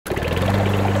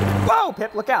Oh,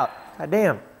 Pip, look out. God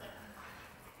damn.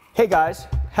 Hey guys,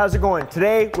 how's it going?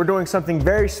 Today we're doing something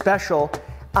very special.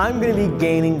 I'm gonna be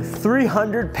gaining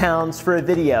 300 pounds for a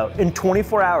video in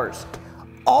 24 hours.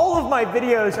 All of my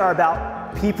videos are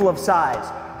about people of size.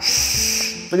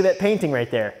 Shh, look at that painting right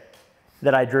there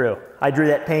that I drew. I drew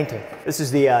that painting. This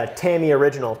is the Tammy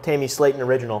Slayton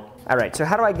original. All right, so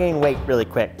how do I gain weight really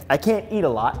quick? I can't eat a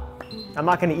lot. I'm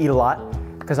not gonna eat a lot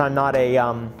because I'm not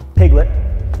a piglet.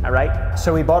 All right,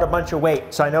 so we bought a bunch of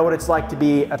weight. So I know what it's like to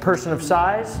be a person of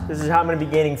size. This is how I'm gonna be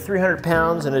gaining 300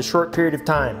 pounds in a short period of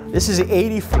time. This is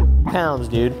 80 pounds,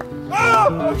 dude.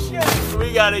 Oh shit!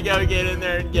 We gotta go get in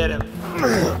there and get him.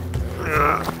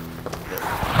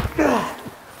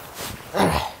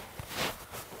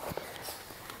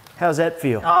 How's that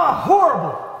feel? Oh,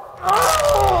 horrible!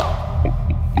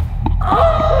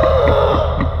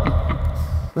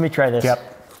 Oh. Let me try this. Yep.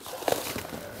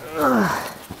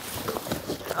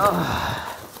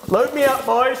 Load me up,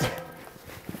 boys.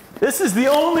 This is the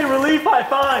only relief I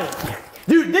find.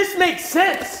 Dude, this makes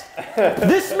sense.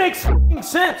 This makes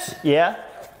sense. Yeah?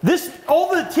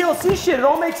 All the TLC shit, it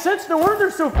all makes sense. No wonder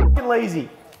they're so fucking lazy.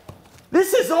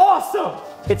 This is awesome.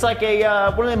 It's like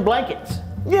a, one of them blankets.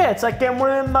 Yeah, it's like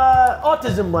one of them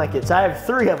autism blankets. I have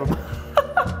 3 of them.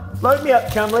 Load me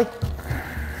up, Chumley.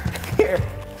 Here.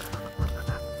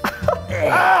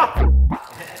 Ah!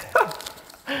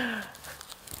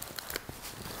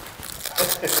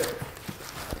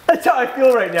 That's how I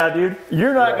feel right now, dude.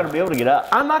 You're not gonna be able to get up.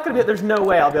 I'm not gonna be. There's no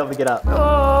way I'll be able to get up.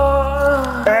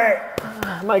 All right.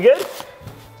 Am I good?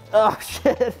 Oh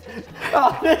shit.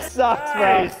 Oh, this sucks,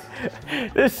 bro.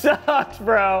 This sucks,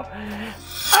 bro.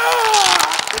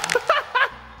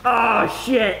 Oh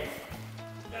shit.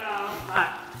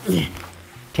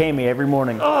 Tammy every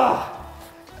morning.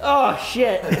 Oh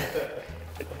shit.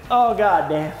 Oh god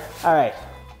damn. All right.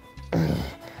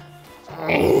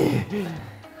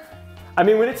 I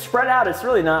mean, when it's spread out, it's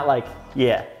really not like,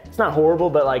 yeah, it's not horrible,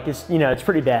 but like, it's, you know, it's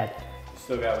pretty bad. You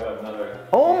still got what, another?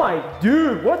 Oh my,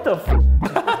 dude, what the f?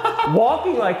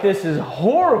 Walking like this is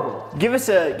horrible. Give us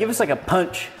like a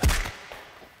punch.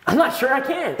 I'm not sure I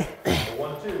can.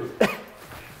 1, 2.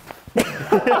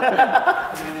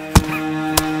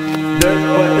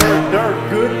 They're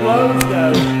good blows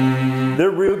though.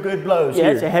 They're real good blows.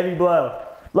 Yeah, it's a heavy blow.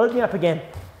 Load me up again.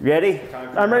 Ready?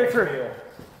 I'm ready for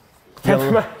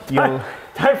time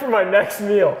for my next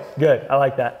meal. Good, I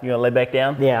like that. You gonna lay back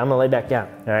down? Yeah, I'm gonna lay back down.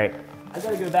 All right. I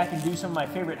gotta go back and do some of my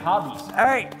favorite hobbies. All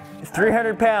right,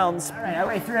 300 pounds. All right, I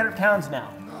weigh 300 pounds now.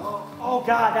 Oh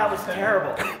God, that was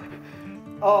terrible.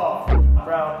 Oh,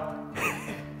 bro.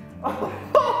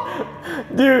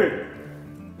 Dude,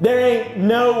 there ain't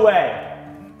no way.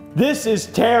 This is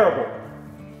terrible.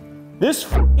 This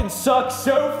fucking sucks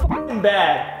so fucking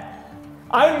bad.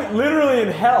 I'm literally in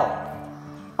hell.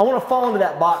 I want to fall into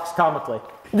that box comically.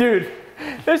 Dude,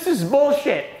 this is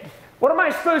bullshit. What am I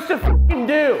supposed to fucking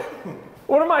do?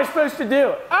 What am I supposed to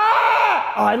do?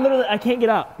 Ah! Oh, I can't get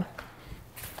up.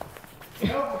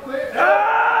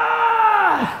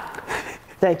 Ah!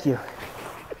 Thank you.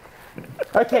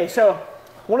 Okay, so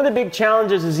one of the big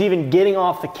challenges is even getting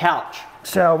off the couch.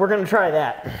 So we're gonna try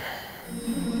that.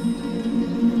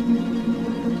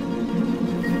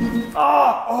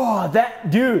 Oh, that,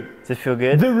 dude. Does it feel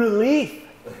good? The relief.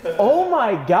 Oh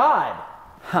my God.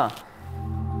 Huh.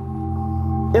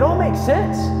 It all makes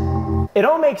sense. It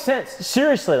all makes sense.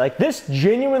 Seriously, like this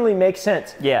genuinely makes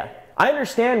sense. Yeah. I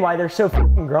understand why they're so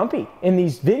fucking grumpy in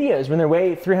these videos when they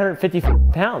weigh 350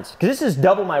 pounds. Because this is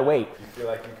double my weight. Do you feel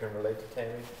like you can relate to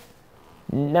Tammy?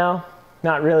 No,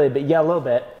 not really, but yeah, a little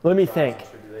bit. Let me think.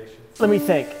 Let me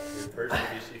think. The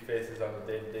adversity she faces on a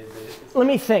day-to-day basis? Let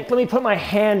me think. Let me put my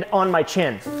hand on my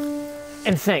chin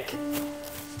and think.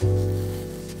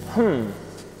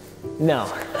 No.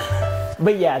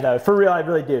 But yeah, though, for real, I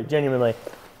really do, genuinely.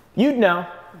 You'd know.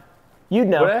 You'd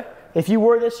know. What? If you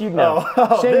wore this, you'd know.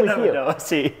 Same with you. I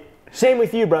see. Same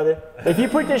with you, brother. If you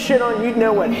put this shit on, you'd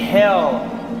know what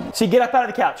hell. See, get up out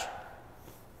of the couch.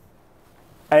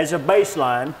 As a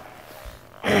baseline.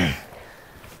 No!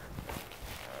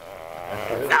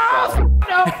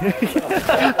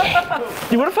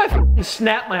 Dude, what if I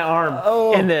snap my arm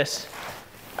in this?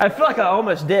 I feel like I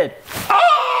almost did.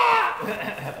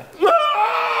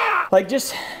 Like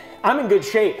just, I'm in good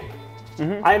shape.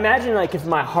 I imagine like if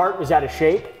my heart was out of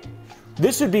shape,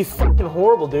 this would be fucking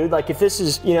horrible, dude. Like if this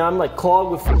is, you know, I'm like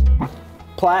clogged with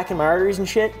plaque in my arteries and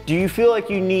shit. Do you feel like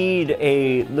you need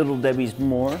a Little Debbie's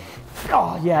more?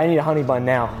 Oh yeah, I need a honey bun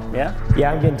now. Yeah?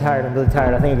 Yeah, I'm getting tired. I'm really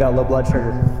tired. I think I got low blood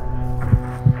sugar.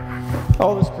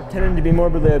 All this pretending to be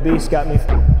morbidly obese got me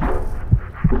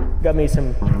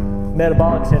some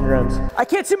metabolic syndromes. I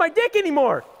can't see my dick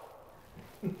anymore.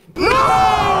 Give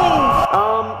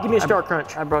me a Star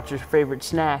Crunch. I brought your favorite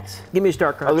snacks. Give me a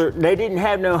Star Crunch. They didn't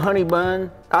have no honey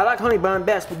bun. I like honey bun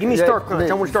best, but give me a Star Crunch.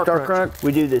 I want Star Crunch.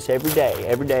 We do this every day.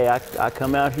 Every day I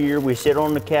come out here, we sit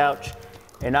on the couch,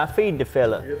 and I feed the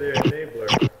fella. You're the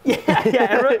enabler.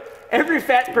 Yeah. Every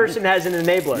fat person has an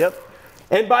enabler. Yep.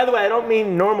 And by the way, I don't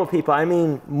mean normal people. I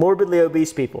mean morbidly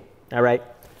obese people. All right.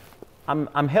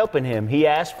 I'm helping him. He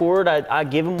asked for it. I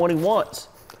give him what he wants.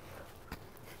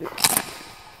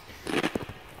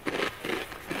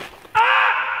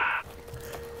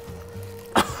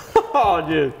 Oh,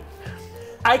 dude.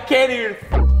 I can't even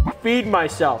feed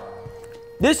myself.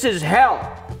 This is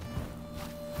hell.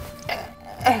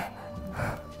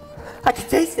 I can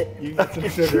taste it. You get some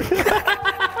sugar.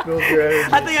 Build your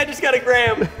energy. I think I just got a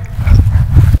gram.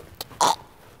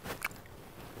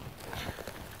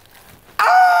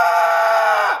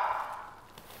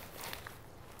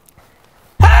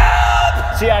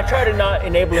 See, I try to not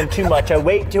enable him too much. I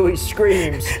wait till he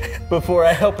screams before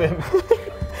I help him.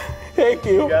 Thank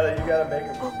you. You gotta make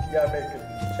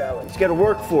a challenge. He's got to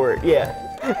work for it, yeah.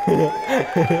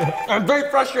 I'm very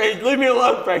frustrated. Leave me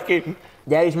alone, Frankie.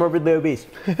 Daddy's morbidly obese.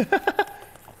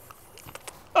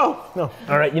 Oh, no.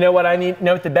 All right, you know what I need? You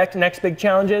know what the next big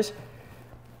challenge is?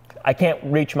 I can't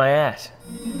reach my ass.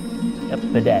 Yep,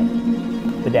 bidet.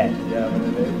 Bidet. Yeah, I'm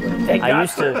an enabler. Thank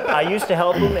God. I used to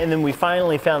help him, and then we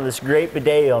finally found this great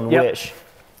bidet on Yep. Wish.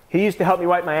 He used to help me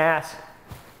wipe my ass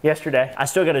yesterday. I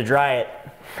still got to dry it.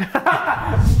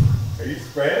 Are you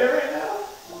spraying it right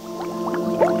now?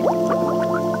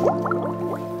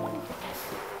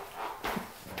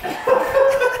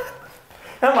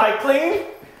 Am I clean?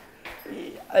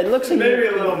 It looks like Maybe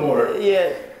a little more.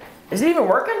 Yeah. Is it even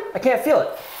working? I can't feel it.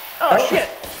 Oh, shit.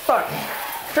 Fuck.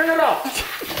 Turn it off.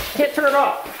 Can't turn it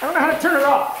off. I don't know how to turn it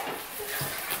off.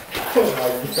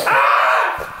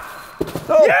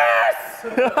 Yes!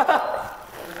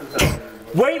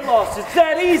 Weight loss, it's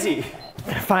that easy.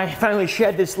 If I finally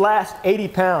shed this last 80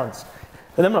 pounds,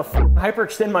 then I'm gonna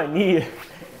hyperextend my knee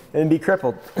and be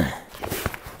crippled.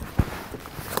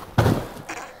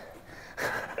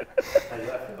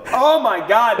 Oh my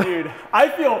God, dude. I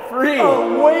feel free.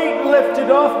 A weight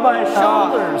lifted off my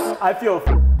shoulders. I feel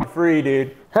free,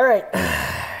 dude. All right.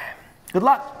 Good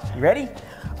luck. You ready?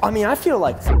 I mean, I feel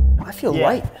light.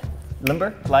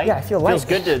 Limber? Light? Yeah, I feel light. Feels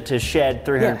good to shed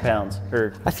 300 Yeah. pounds.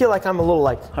 Or I feel like I'm a little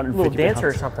 150 dancer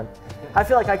or pounds. something. I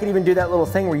feel like I could even do that little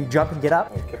thing where you jump and get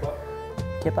up. Kip up?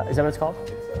 Kip up, is that what it's called?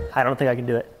 I don't think I can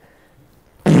do it.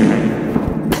 That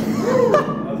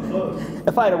was close.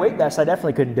 If I had a weight vest, I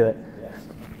definitely couldn't do it.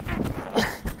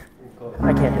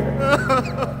 I can't do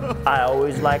it. I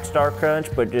always like Star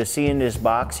Crunch, but just seeing this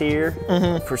box here,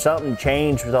 for something to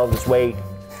change with all this weight,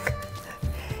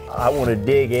 I want to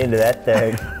dig into that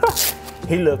thing.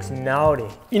 He looks naughty.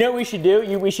 You know what we should do?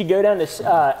 We should go down to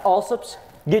Allsup's,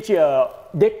 get you a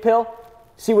dick pill,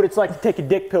 see what it's like to take a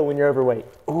dick pill when you're overweight.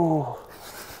 Ooh.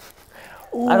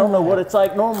 I don't know what it's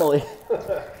like normally.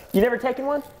 You never taken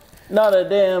one? Not a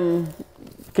damn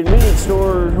convenience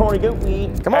store horny goat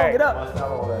weed. Come on, All get right. up. That's not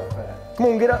all that fat. Come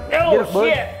on, get up. Oh, get up, bud.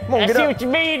 shit. Come on, I get see up. what you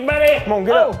mean, buddy. Come on,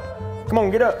 get Oh. up. Come on,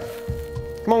 get up.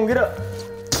 Come on, get up.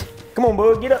 Come on,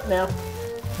 bud, get up now.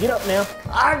 Get up now.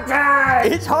 I'm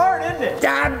trying. It's hard, isn't it?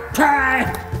 I'm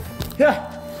trying.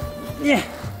 Yeah. Yeah.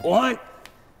 1,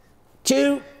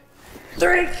 2,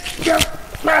 3. Go.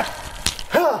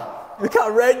 Look how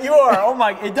red you are. Oh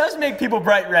my, it does make people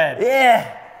bright red.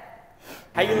 Yeah.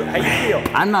 How you feel?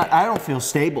 I don't feel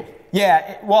stable.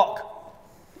 Yeah, walk.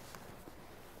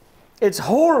 It's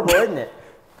horrible, isn't it?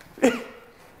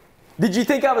 Did you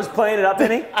think I was playing it up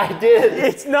any? I did.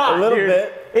 It's not, A little dude.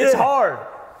 bit. It's hard.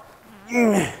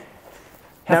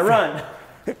 Now run.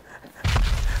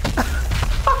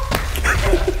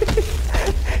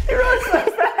 You run so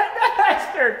fast,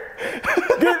 bastard.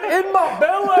 Get in my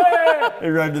belly. Let me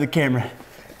run to the camera.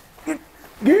 Get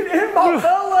in my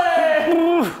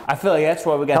belly. I feel like that's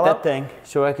why we got Hello? that thing,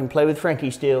 so I can play with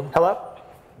Frankie still. Hello?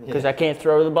 Because I can't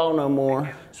throw her the ball no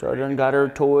more. So I done got her a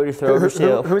toy to throw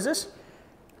herself. Who is this?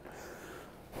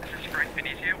 This is Frank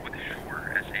Venezia with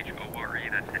Shore, S-H-O-R-E.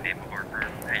 That's the name of our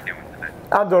firm. How you doing today?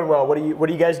 I'm doing well. What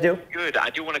do you guys do? Good. I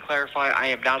do want to clarify, I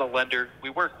am not a lender.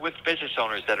 We work with business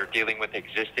owners that are dealing with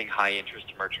existing high-interest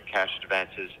merchant cash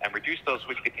advances and reduce those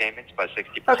weekly payments by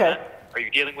 60%. Okay. Are you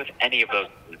dealing with any of those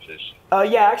businesses?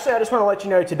 Yeah, actually, I just want to let you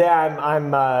know today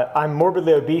I'm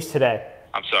morbidly obese today.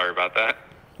 I'm sorry about that.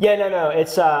 Yeah, no.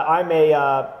 It's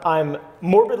I'm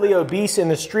morbidly obese in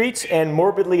the streets and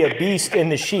morbidly obese in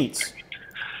the sheets.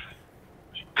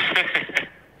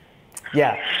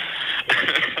 Yeah.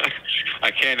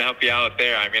 I can help you out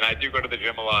there. I mean, I do go to the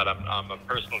gym a lot. I'm a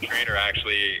personal trainer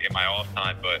actually in my off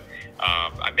time, but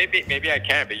maybe I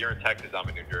can. But you're in Texas, I'm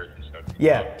in New Jersey, so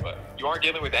Yeah. But you aren't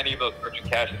dealing with any of those merchant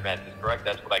cash advances, correct?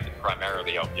 That's what I can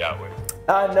primarily help you out with.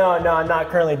 No, I'm not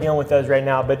currently dealing with those right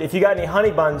now, but if you got any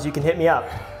honey buns, you can hit me up.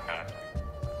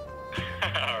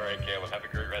 All right, Caleb. Have a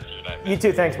great rest of your night. You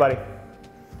too, thanks, buddy.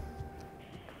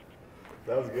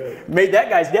 That was good. Made that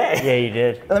guy's day. Yeah, you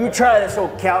did. Let me try this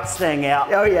old couch thing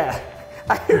out. Oh yeah.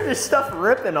 I hear this stuff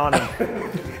ripping on him.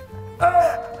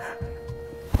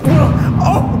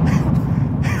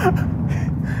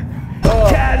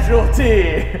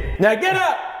 Casualty. Now get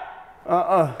up.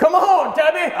 Come on,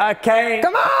 Debbie. I can't.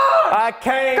 Come on. I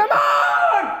can't. Come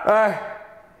on.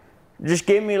 Just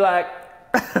give me like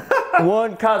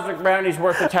one Cosmic Brownie's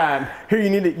worth of time. Here, you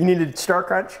need a Star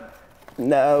Crunch?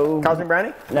 No. Cosmic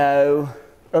Brownie? No.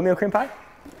 Oatmeal cream pie?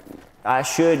 I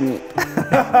shouldn't.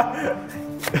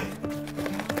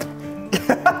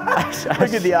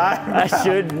 Look at the eye. I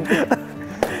shouldn't.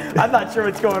 I'm not sure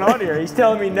what's going on here. He's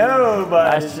telling me no,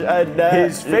 but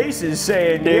his face is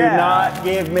saying Do yeah. not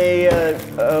give me a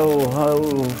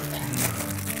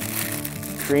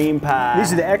cream pie.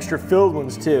 These are the extra filled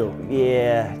ones too.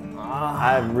 Yeah.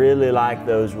 I really like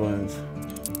those ones.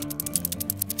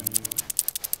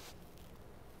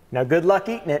 Now good luck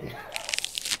eating it.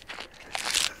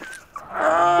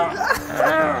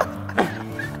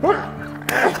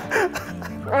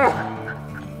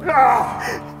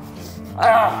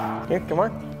 Here, come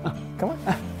on. Come on.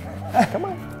 Come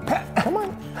on. Come on.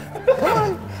 Come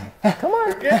on. Come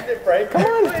on. You're getting it, Frank. Come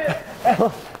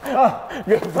on.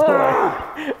 Good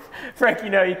boy. Frank, you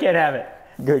know you can't have it.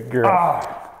 Good girl.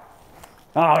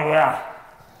 Oh yeah.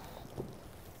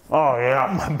 Oh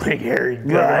yeah. My big hairy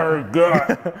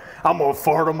guy. I'm gonna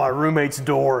fart on my roommate's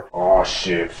door. Oh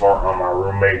shit, fart on my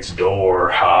roommate's door,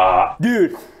 ha.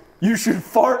 Dude, you should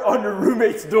fart on your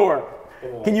roommate's door.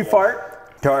 Can you fart?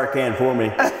 Tar can for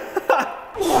me.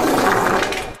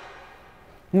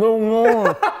 No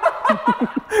more.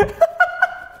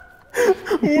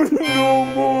 No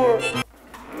more.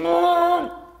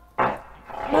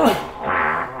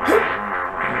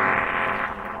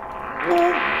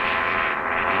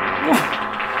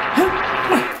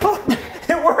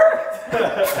 It worked.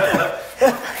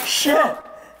 Shit. All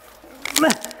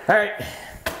right.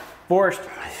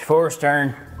 Forrest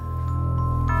turn.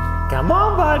 Come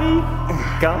on, buddy.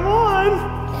 Come on.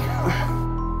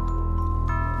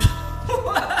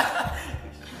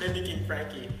 Mimicking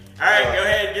Frankie. All right, go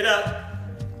ahead. Get up.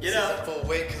 Get up. Full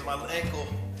weight because of my ankle.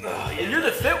 And you're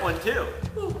the fit one too.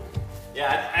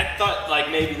 Yeah, I thought like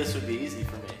maybe this would be easy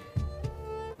for me,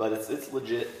 but it's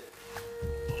legit.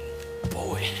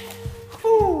 Boy.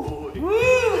 Woo.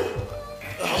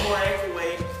 One more ankle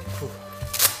weight.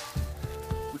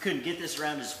 We couldn't get this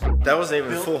around his That wasn't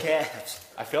even built full. calves.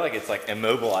 I feel like it's like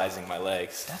immobilizing my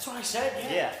legs. That's what I said.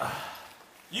 Yeah.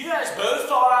 You guys both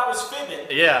thought I was fibbing.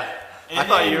 Yeah. I And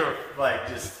thought then- you were like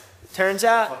just Turns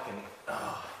out fucking.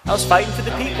 I was fighting for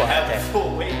the people out there.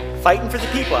 Full weight. Fighting for the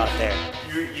people out there.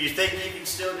 You think you can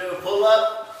still do a pull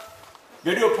up?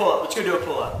 Go do a pull up. Let's go do a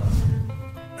pull up.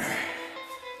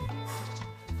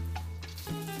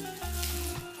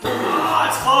 Oh,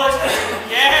 it's close.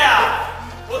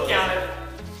 Yeah. We'll count it.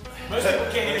 Most people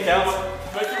can't even do one.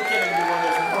 Most people can't even do one of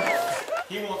those normals.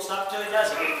 He won't stop till he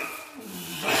does it.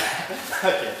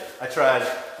 Okay, I tried.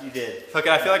 You did. Okay,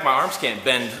 I feel like my arms can't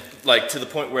bend like to the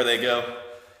point where they go.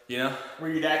 You know? Where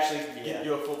you'd actually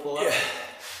do a full pull up.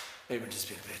 Maybe just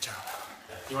be a bitch. I don't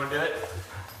know. You want to do it?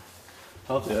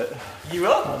 I'll do it. You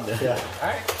will? Yeah. All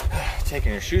right.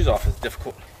 Taking your shoes off is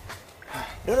difficult.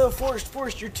 No,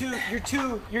 Forrest, you're too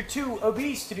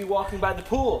obese to be walking by the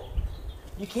pool.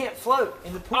 You can't float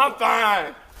in the pool. I'm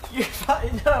fine. You're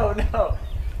fine. No.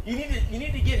 You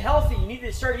need to get healthy. You need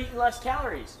to start eating less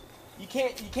calories. You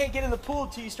can't get in the pool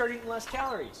until you start eating less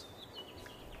calories.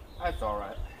 That's all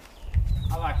right.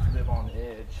 I like to live on the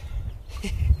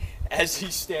edge. As he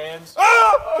stands.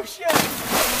 Oh shit!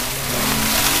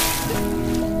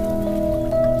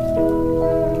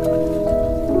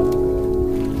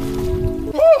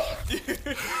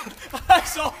 Dude, I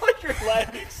saw your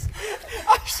legs.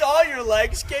 I saw your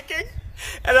legs kicking,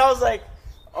 and I was like,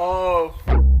 "Oh,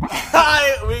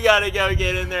 we gotta go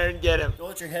get in there and get him." Don't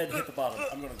let your head hit the bottom.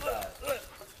 I'm gonna die.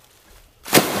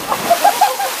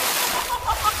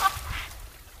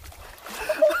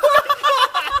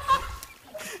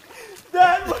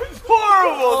 That was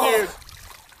horrible, dude.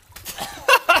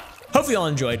 Hopefully you all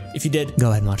enjoyed. If you did, go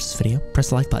ahead and watch this video. Press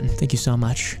the like button. Thank you so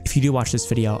much. If you do watch this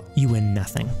video, you win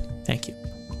nothing. Thank you.